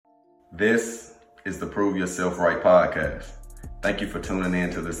This is the Prove Yourself Right podcast. Thank you for tuning in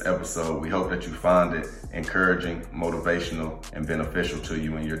to this episode. We hope that you find it encouraging, motivational, and beneficial to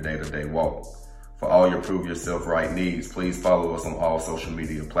you in your day-to-day walk. For all your Prove Yourself Right needs, please follow us on all social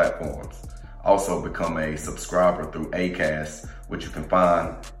media platforms. Also become a subscriber through Acast, which you can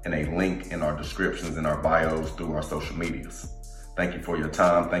find in a link in our descriptions and our bios through our social medias. Thank you for your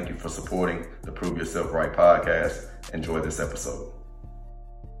time. Thank you for supporting the Prove Yourself Right podcast. Enjoy this episode.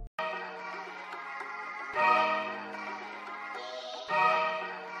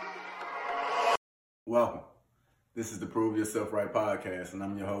 Welcome. This is the Prove Yourself Right podcast, and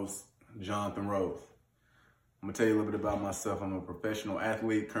I'm your host, Jonathan Rose. I'm going to tell you a little bit about myself. I'm a professional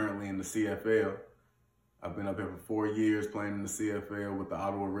athlete currently in the CFL. I've been up here for 4 years playing in the CFL with the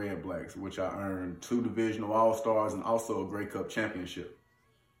Ottawa Red Blacks, which I earned 2 Divisional All-Stars and also a Grey Cup championship.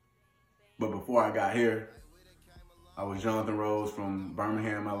 But before I got here, I was Jonathan Rose from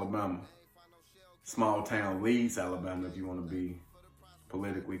Birmingham, Alabama. Small town Leeds, Alabama, if you want to be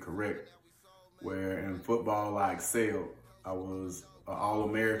politically correct, where in football I excelled. I was an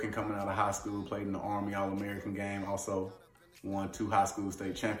All-American coming out of high school, played in the Army All-American game, also won 2 high school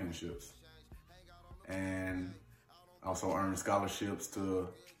state championships. And also earned scholarships to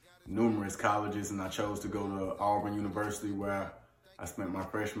numerous colleges, and I chose to go to Auburn University, where I spent my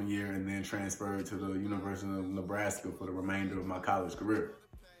freshman year and then transferred to the University of Nebraska for the remainder of my college career.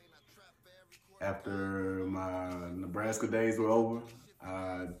 After my Nebraska days were over,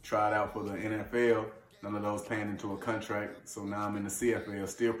 I tried out for the NFL. None of those panned into a contract, so now I'm in the CFL,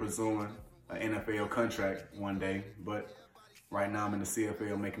 still pursuing an NFL contract one day. But right now I'm in the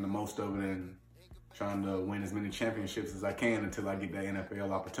CFL, making the most of it and trying to win as many championships as I can until I get that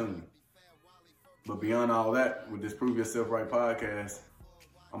NFL opportunity. But beyond all that, with this Prove Yourself Right podcast,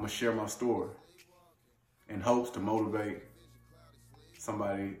 I'm going to share my story in hopes to motivate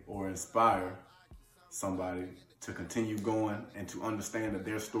somebody or inspire somebody to continue going and to understand that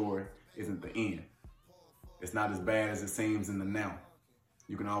their story isn't the end. It's not as bad as it seems in the now.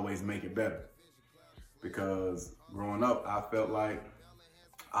 You can always make it better. Because growing up, I felt like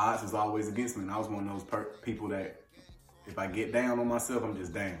odds was always against me. And I was one of those people that if I get down on myself, I'm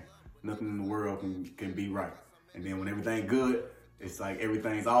just down. Nothing in the world can be right. And then when everything's good, it's like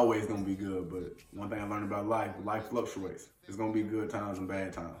everything's always going to be good. But one thing I learned about life fluctuates. There's going to be good times and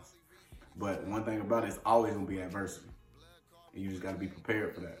bad times. But one thing about it, it's always going to be adversity. And you just got to be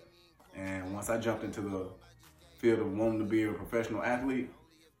prepared for that. And once I jumped into the field of wanting to be a professional athlete,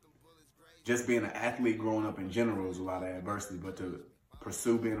 just being an athlete growing up in general is a lot of adversity. But to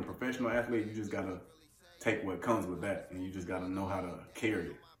pursue being a professional athlete, you just got to take what comes with that. And you just got to know how to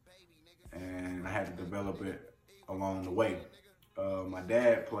carry it. And I had to develop it along the way. My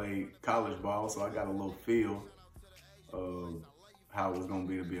dad played college ball, so I got a little feel of how it was going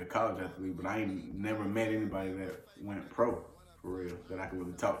to be a college athlete, but I ain't never met anybody that went pro, for real, that I could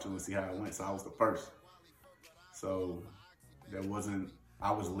really talk to and see how it went, so I was the first. So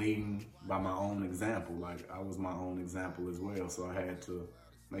I was leading by my own example, like I was my own example as well, so I had to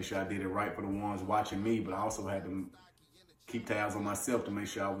make sure I did it right for the ones watching me, but I also had to keep tabs on myself to make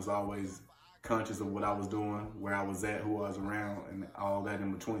sure I was always conscious of what I was doing, where I was at, who I was around, and all that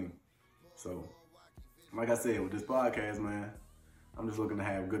in between. So, like I said, with this podcast, man, I'm just looking to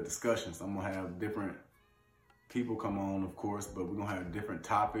have good discussions. I'm going to have different people come on, of course, but we're going to have different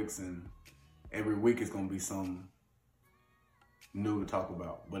topics, and every week it's going to be something new to talk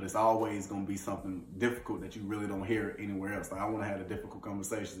about. But it's always going to be something difficult that you really don't hear anywhere else. Like, I want to have the difficult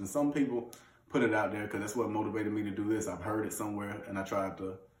conversations. And some people put it out there because that's what motivated me to do this. I've heard it somewhere, and I tried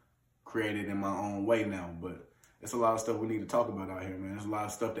to create it in my own way now. But it's a lot of stuff we need to talk about out here, man. There's a lot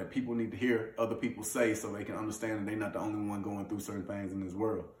of stuff that people need to hear other people say so they can understand that they're not the only one going through certain things in this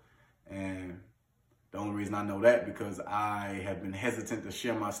world. And the only reason I know that because I have been hesitant to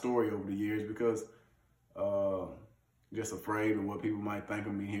share my story over the years because just afraid of what people might think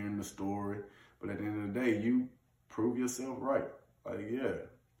of me hearing the story. But at the end of the day, you prove yourself right. Like, yeah,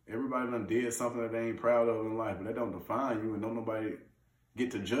 everybody done did something that they ain't proud of in life, but that don't define you and don't nobody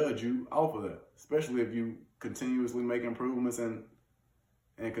get to judge you off of that, especially if you continuously make improvements and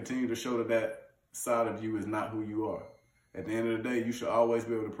continue to show that side of you is not who you are. At the end of the day, you should always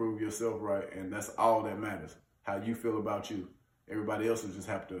be able to prove yourself right, and that's all that matters, how you feel about you. Everybody else will just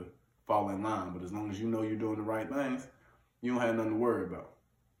have to fall in line, but as long as you know you're doing the right things, you don't have nothing to worry about.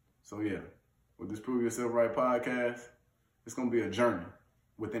 So yeah, with this Prove Yourself Right podcast, it's going to be a journey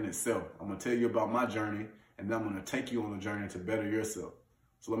within itself. I'm going to tell you about my journey, and then I'm going to take you on a journey to better yourself.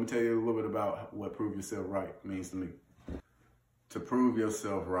 So let me tell you a little bit about what Prove Yourself Right means to me. To prove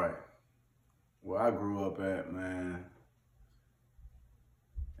yourself right. Where I grew up at, man,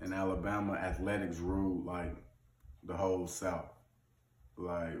 in in Alabama, athletics ruled like the whole South.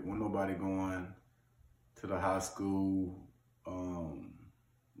 Like, when nobody going to the high school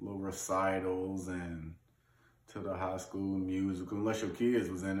little recitals and to the high school musical, unless your kids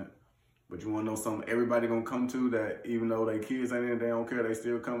was in it. But you want to know something everybody gonna come to, that even though their kids ain't in it, they don't care, they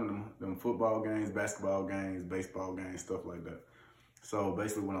still come to them football games, basketball games, baseball games, stuff like that. So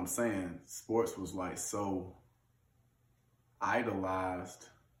basically what I'm saying, sports was like so idolized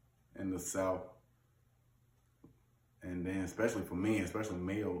in the South. And then especially for men, especially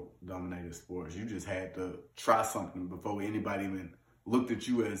male-dominated sports, you just had to try something before anybody even looked at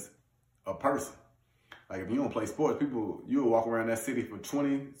you as a person. Like, if you don't play sports, you'll walk around that city for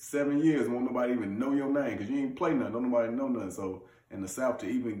 27 years and won't nobody even know your name because you ain't play nothing, don't nobody know nothing. So in the South, to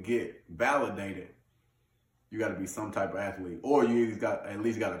even get validated, you got to be some type of athlete, or you at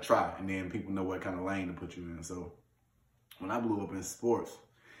least got to try, and then people know what kind of lane to put you in. So when I blew up in sports,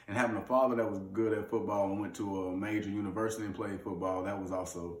 and having a father that was good at football and went to a major university and played football, that was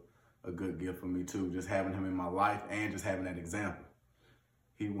also a good gift for me too. Just having him in my life and just having that example.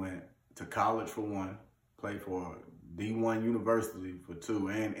 He went to college for one, played for D1 university for two,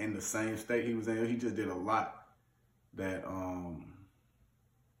 and in the same state he was in. He just did a lot that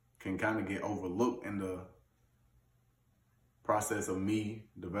can kind of get overlooked in the process of me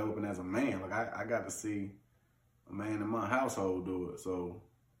developing as a man. Like, I got to see a man in my household do it. So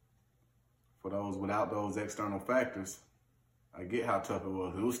for those without those external factors, I get how tough it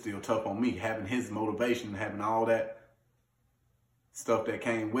was. It was still tough on me, having his motivation, having all that stuff that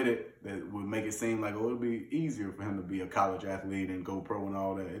came with it that would make it seem like, oh, it'd be easier for him to be a college athlete and go pro and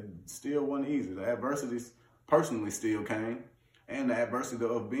all that. It still wasn't easy. The adversities personally still came, and the adversity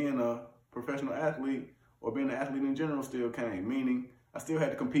of being a professional athlete or being an athlete in general still came, meaning I still had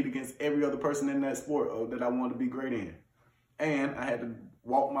to compete against every other person in that sport that I wanted to be great in. And I had to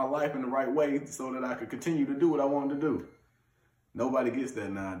walk my life in the right way so that I could continue to do what I wanted to do. Nobody gets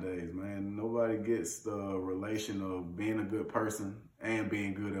that nowadays, man. Nobody gets the relation of being a good person and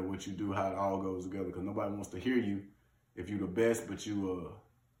being good at what you do, how it all goes together. Because nobody wants to hear you if you're the best, but you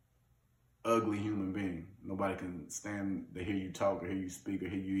a ugly human being. Nobody can stand to hear you talk or hear you speak or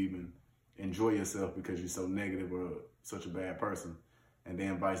hear you even enjoy yourself because you're so negative or such a bad person. And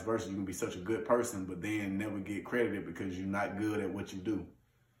then vice versa, you can be such a good person, but then never get credited because you're not good at what you do.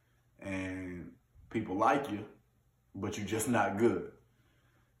 And people like you, but you're just not good.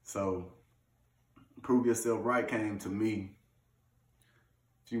 So Prove Yourself Right came to me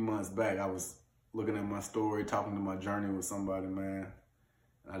a few months back. I was looking at my story, talking to my journey with somebody, man.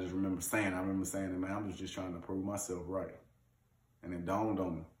 And I remember saying that, man, I'm just trying to prove myself right. And it dawned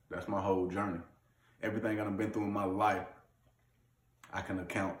on me. That's my whole journey. Everything I've been through in my life, I can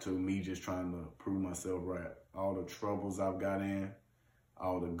account to me just trying to prove myself right. All the troubles I've got in,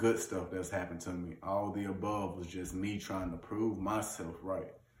 all the good stuff that's happened to me, all the above was just me trying to prove myself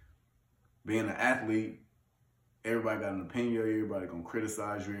right. Being an athlete, everybody got an opinion, everybody gonna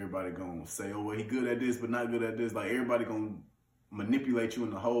criticize you, everybody gonna say, oh, well, he good at this, but not good at this. Like, everybody gonna manipulate you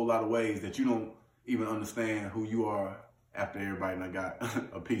in a whole lot of ways that you don't even understand who you are after everybody done got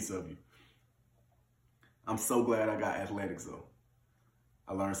a piece of you. I'm so glad I got athletics though.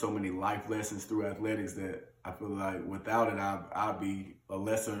 I learned so many life lessons through athletics that I feel like without it, I'd be a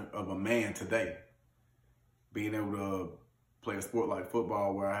lesser of a man today. Being able to play a sport like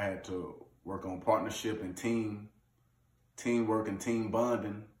football where I had to work on partnership and teamwork and team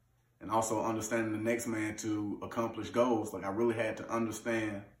bonding, and also understanding the next man to accomplish goals. Like, I really had to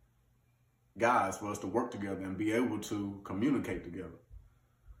understand guys for us to work together and be able to communicate together.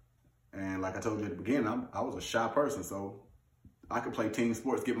 And like I told you at the beginning, I was a shy person, so I could play team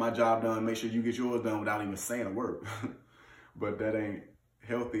sports, get my job done, make sure you get yours done without even saying a word. But that ain't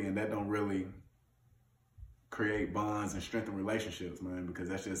healthy, and that don't really create bonds and strengthen relationships, man, because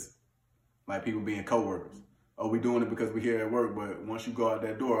that's just like people being coworkers. Oh, we doing it because we here at work, but once you go out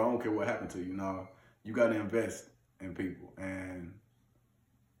that door, I don't care what happened to you. No, you got to invest in people. And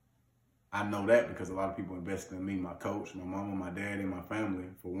I know that because a lot of people invested in me, my coach, my mama, my dad, and my family,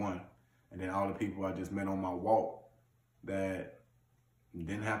 for one. And then all the people I just met on my walk that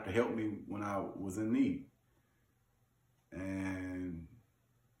didn't have to help me when I was in need. And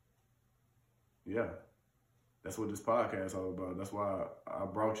yeah, that's what this podcast is all about. That's why I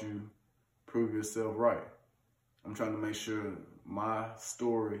brought you Prove Yourself Right. I'm trying to make sure my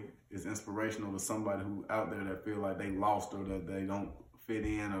story is inspirational to somebody who out there that feel like they lost or that they don't fit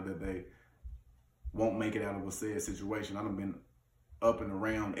in or that they won't make it out of a said situation. I've been up and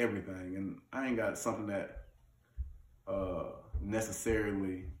around everything, and I ain't got something that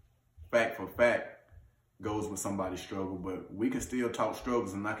necessarily fact for fact goes with somebody's struggle, but we can still talk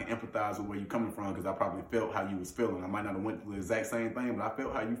struggles, and I can empathize with where you're coming from because I probably felt how you was feeling. I might not have went through the exact same thing, but I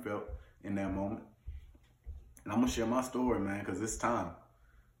felt how you felt in that moment. And I'm going to share my story, man, because it's time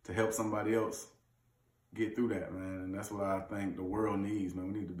to help somebody else get through that, man. And that's what I think the world needs,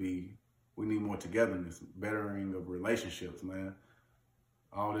 man. We need more togetherness, bettering of relationships, man.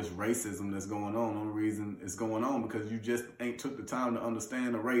 All this racism that's going on, the only reason it's going on because you just ain't took the time to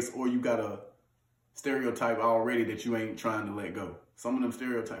understand the race, or you got a stereotype already that you ain't trying to let go. Some of them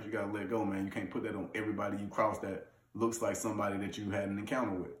stereotypes you got to let go, man. You can't put that on everybody you cross that looks like somebody that you had an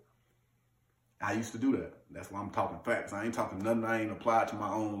encounter with. I used to do that. That's why I'm talking facts. I ain't talking nothing I ain't applied to my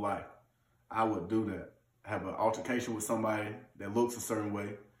own life. I would do that. Have an altercation with somebody that looks a certain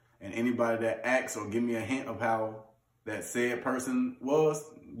way, and anybody that acts or give me a hint of how that said person was,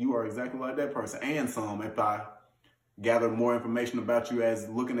 you are exactly like that person. And some, if I gather more information about you as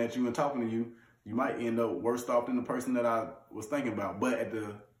looking at you and talking to you, you might end up worse off than the person that I was thinking about. But at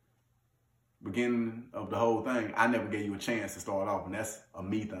the beginning of the whole thing, I never gave you a chance to start off, and that's a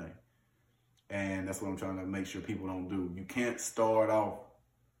me thing. And that's what I'm trying to make sure people don't do. You can't start off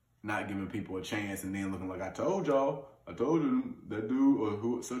not giving people a chance and then looking like, I told you that dude or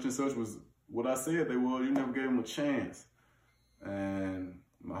who such and such was what I said they were. You never gave them a chance. And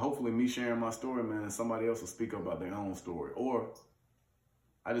hopefully me sharing my story, man, somebody else will speak up about their own story. Or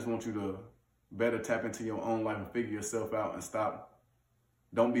I just want you to better tap into your own life and figure yourself out and stop.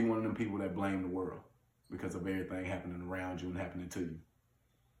 Don't be one of them people that blame the world because of everything happening around you and happening to you.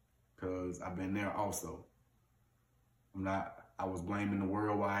 Because I've been there also. I was blaming the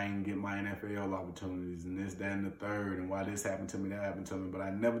world why I didn't get my NFL opportunities and this, that, and the third, and why this happened to me, that happened to me. But I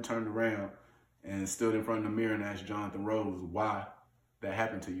never turned around and stood in front of the mirror and asked Jonathan Rose why that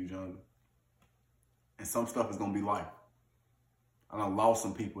happened to you, Jonathan. And some stuff is going to be life. I done lost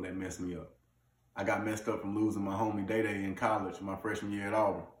some people that messed me up. I got messed up from losing my homie Day Day in college my freshman year at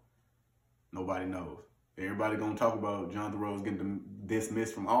Auburn. Nobody knows. Everybody going to talk about Jonathan Rose getting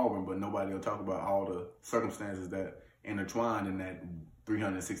dismissed from Auburn, but nobody will talk about all the circumstances that intertwined in that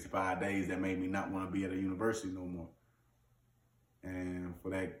 365 days that made me not want to be at a university no more. And for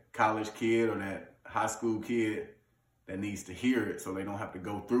that college kid or that high school kid that needs to hear it so they don't have to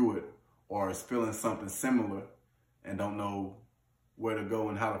go through it, or is feeling something similar and don't know where to go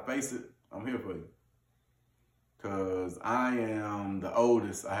and how to face it, I'm here for you. Because I am the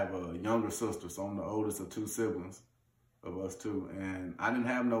oldest. I have a younger sister, so I'm the oldest of two siblings of us two. And I didn't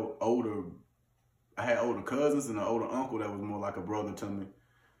have no I had older cousins and an older uncle that was more like a brother to me.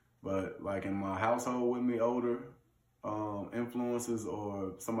 But like in my household with me, older influences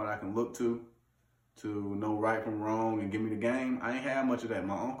or somebody I can look to know right from wrong and give me the game, I ain't had much of that.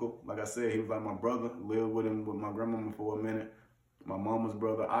 My uncle, like I said, he was like my brother. Lived with him with my grandmama for a minute. My mama's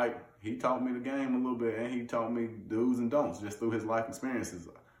brother, Ike, he taught me the game a little bit, and he taught me do's and don'ts just through his life experiences.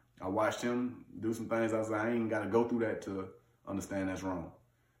 I watched him do some things. I was like, I ain't got to go through that to understand that's wrong.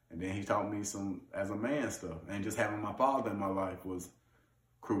 And then he taught me some as a man stuff. And just having my father in my life was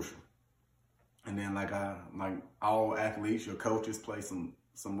crucial. And then like all athletes, your coaches play some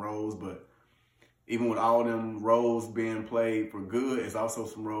roles, but even with all them roles being played for good, it's also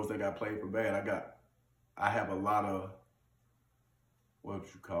some roles that got played for bad. I have a lot of,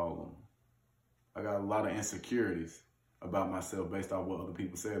 I got a lot of insecurities about myself based off what other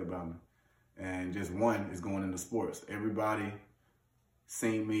people said about me. And just one is going into sports. Everybody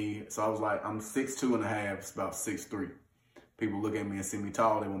seen me, so I was like, I'm 6'2" and a half, it's about 6'3". People look at me and see me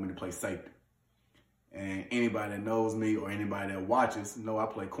tall, they want me to play safety. And anybody that knows me or anybody that watches know I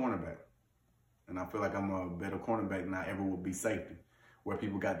play cornerback. And I feel like I'm a better cornerback than I ever would be safety. Where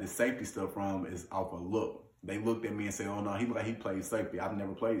people got this safety stuff from is off a look. They looked at me and said, oh no, he played safety. I've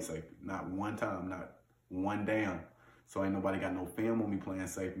never played safety. Not one time, not one down. So ain't nobody got no film on me playing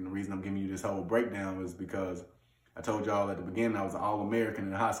safety. And the reason I'm giving you this whole breakdown is because I told y'all at the beginning I was an All-American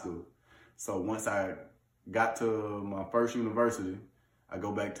in high school. So once I got to my first university, I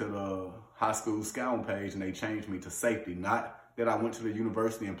go back to the high school scouting page and they changed me to safety. Not that I went to the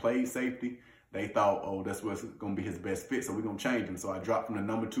university and played safety. They thought, oh, that's what's going to be his best fit, so we're going to change him. So I dropped from the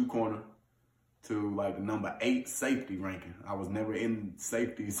number 2 corner to like the number 8 safety ranking. I was never in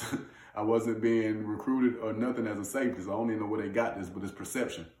safeties. I wasn't being recruited or nothing as a safety, so I don't even know where they got this, but it's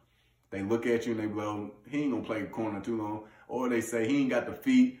perception. They look at you and they be like, oh, he ain't going to play corner too long. Or they say, he ain't got the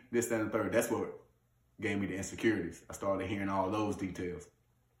feet, this, that, and the third. That's what gave me the insecurities. I started hearing all those details.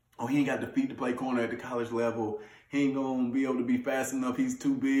 Oh, he ain't got the feet to play corner at the college level. He ain't going to be able to be fast enough. He's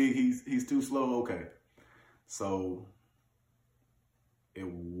too big. He's too slow. Okay. So it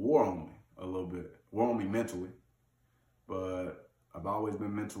wore on me a little bit. Wore on me mentally. But I've always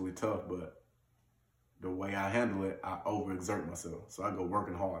been mentally tough. But the way I handle it, I overexert myself. So I go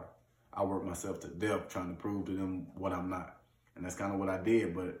working harder. I work myself to death trying to prove to them what I'm not. And that's kind of what I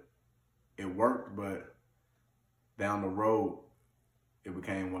did, but it worked. But down the road, it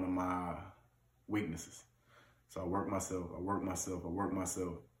became one of my weaknesses. So I worked myself.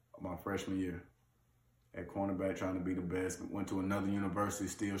 My freshman year at cornerback, trying to be the best. Went to another university,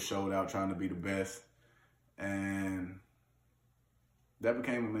 still showed out trying to be the best. And that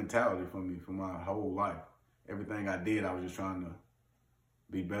became a mentality for me for my whole life. Everything I did, I was just trying to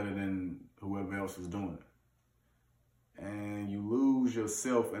be better than whoever else was doing it. And you lose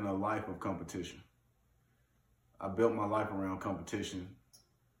yourself in a life of competition. I built my life around competition,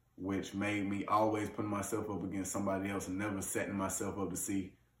 which made me always putting myself up against somebody else and never setting myself up to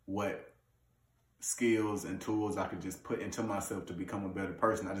see what skills and tools I could just put into myself to become a better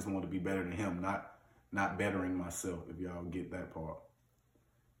person. I just wanted to be better than him, not bettering myself, if y'all get that part.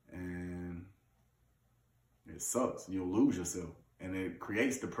 And it sucks. You'll lose yourself, and it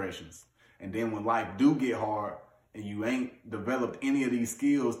creates depressions. And then when life do get hard and you ain't developed any of these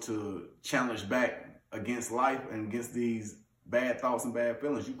skills to challenge back against life and against these bad thoughts and bad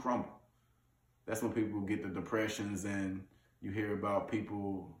feelings, you crumble. That's when people get the depressions, and you hear about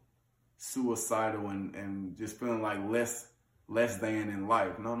people suicidal and just feeling like less than in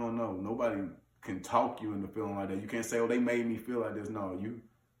life. No. Nobody can talk you into feeling like that. You can't say, oh, they made me feel like this. No, you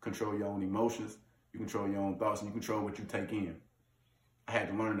control your own emotions. You control your own thoughts, and you control what you take in. I had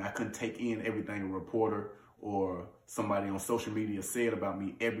to learn that I couldn't take in everything a reporter or somebody on social media said about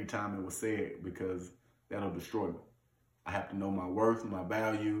me every time it was said, because that'll destroy me. I have to know my worth, my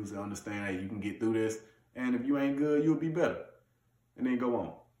values, and understand that you can get through this. And if you ain't good, you'll be better. And then go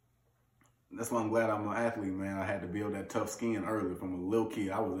on. That's why I'm glad I'm an athlete, man. I had to build that tough skin early from a little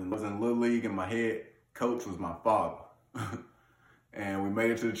kid. I was in Little League, and my head coach was my father. And we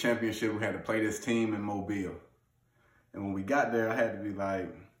made it to the championship. We had to play this team in Mobile. And when we got there, I had to be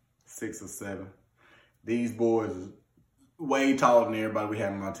like 6 or 7. These boys is way taller than everybody we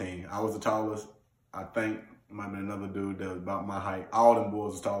had on my team. I was the tallest. I think it might have been another dude that was about my height. All them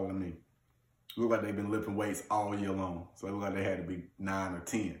boys was taller than me. Looked like they've been lifting weights all year long. So it looked like they had to be 9 or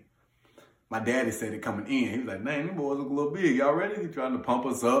 10. My daddy said it coming in. He was like, "Man, these boys look a little big. Y'all ready?" He trying to pump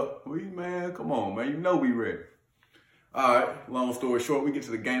us up. Man, come on, man. You know we ready. All right, long story short, we get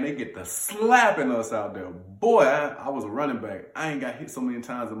to the game. They get to slapping us out there. Boy, I was a running back. I ain't got hit so many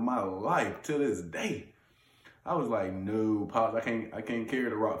times in my life till this day. I was like, no, Pops, I can't carry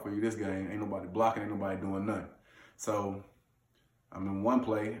the rock for you this game. Ain't nobody blocking, ain't nobody doing nothing. So I'm in one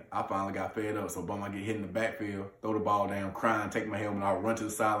play. I finally got fed up. So I get hit in the backfield, throw the ball down, crying, take my helmet, I run to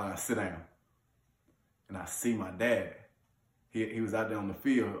the sideline, I sit down. And I see my dad. He was out there on the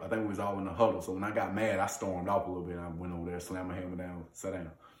field. I think we was all in the huddle. So when I got mad, I stormed off a little bit. I went over there, slammed my helmet down, sat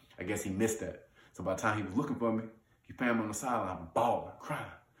down. I guess he missed that. So by the time he was looking for me, he found me on the sideline, bawling, crying.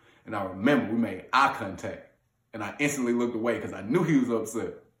 And I remember we made eye contact. And I instantly looked away because I knew he was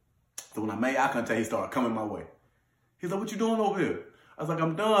upset. So when I made eye contact, he started coming my way. He's like, "What you doing over here?" I was like,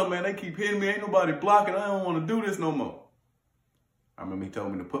 "I'm done, man. They keep hitting me. Ain't nobody blocking. I don't want to do this no more." I remember he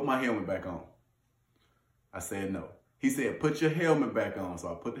told me to put my helmet back on. I said no. He said, "Put your helmet back on."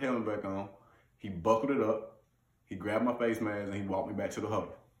 So I put the helmet back on. He buckled it up. He grabbed my face mask and he walked me back to the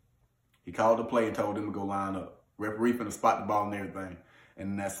huddle. He called the play and told them to go line up. Referee finna spot the ball and everything.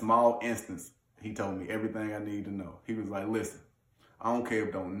 And in that small instance, he told me everything I need to know. He was like, "Listen, I don't care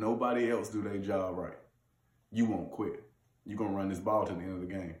if don't nobody else do their job right. You won't quit. You gonna run this ball to the end of the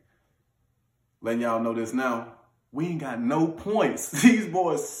game." Letting y'all know this now, we ain't got no points. These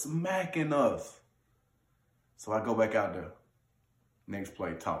boys smacking us. So I go back out there. Next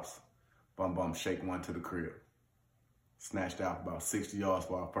play, toss. Bum, shake one to the crib. Snatched out about 60 yards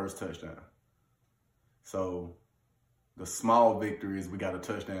for our first touchdown. So the small victory is we got a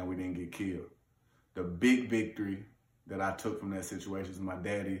touchdown, we didn't get killed. The big victory that I took from that situation is my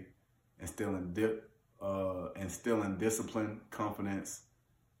daddy instilling discipline, confidence,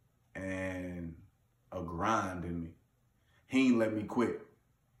 and a grind in me. He ain't let me quit.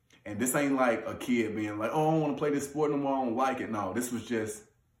 And this ain't like a kid being like, "Oh, I don't want to play this sport no more, I don't like it." No, this was just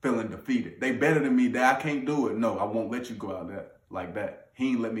feeling defeated. They better than me, that I can't do it. No, I won't let you go out there like that.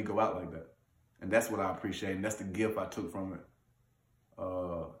 He ain't let me go out like that. And that's what I appreciate. And that's the gift I took from it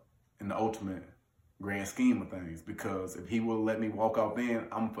in the ultimate grand scheme of things. Because if he would have let me walk off then,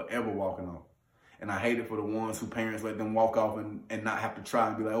 I'm forever walking off. And I hate it for the ones who parents let them walk off and not have to try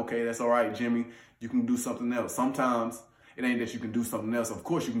and be like, "Okay, that's all right, Jimmy. You can do something else." Sometimes it ain't that you can do something else. Of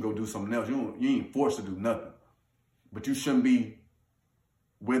course you can go do something else. You ain't forced to do nothing. But you shouldn't be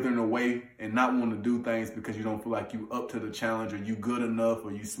withering away and not wanting to do things because you don't feel like you up to the challenge, or you good enough,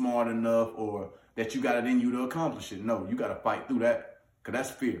 or you smart enough, or that you got it in you to accomplish it. No, you got to fight through that, because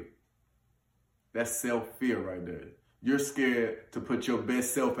that's fear. That's self-fear right there. You're scared to put your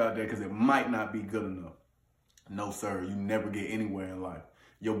best self out there because it might not be good enough. No, sir, you never get anywhere in life.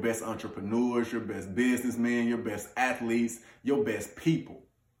 Your best entrepreneurs, your best businessmen, your best athletes, your best people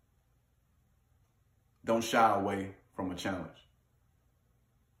don't shy away from a challenge.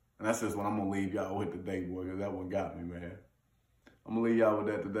 And that's just what I'm going to leave y'all with today, boy, because that one got me, man. I'm going to leave y'all with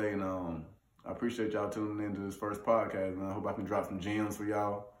that today, and I appreciate y'all tuning into this first podcast, man. I hope I can drop some gems for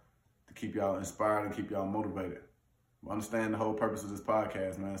y'all to keep y'all inspired and keep y'all motivated. Understand the whole purpose of this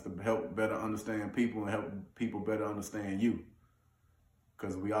podcast, man, is to help better understand people and help people better understand you.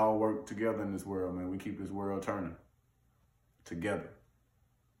 Because we all work together in this world, man. We keep this world turning together.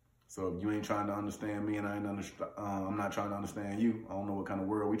 So if you ain't trying to understand me and I'm not trying to understand you, I don't know what kind of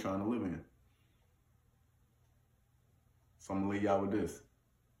world we trying to live in. So I'm going to leave y'all with this.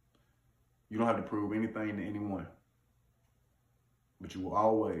 You don't have to prove anything to anyone, but you will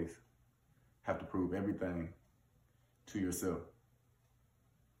always have to prove everything to yourself.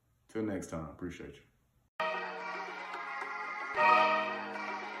 Till next time, appreciate you.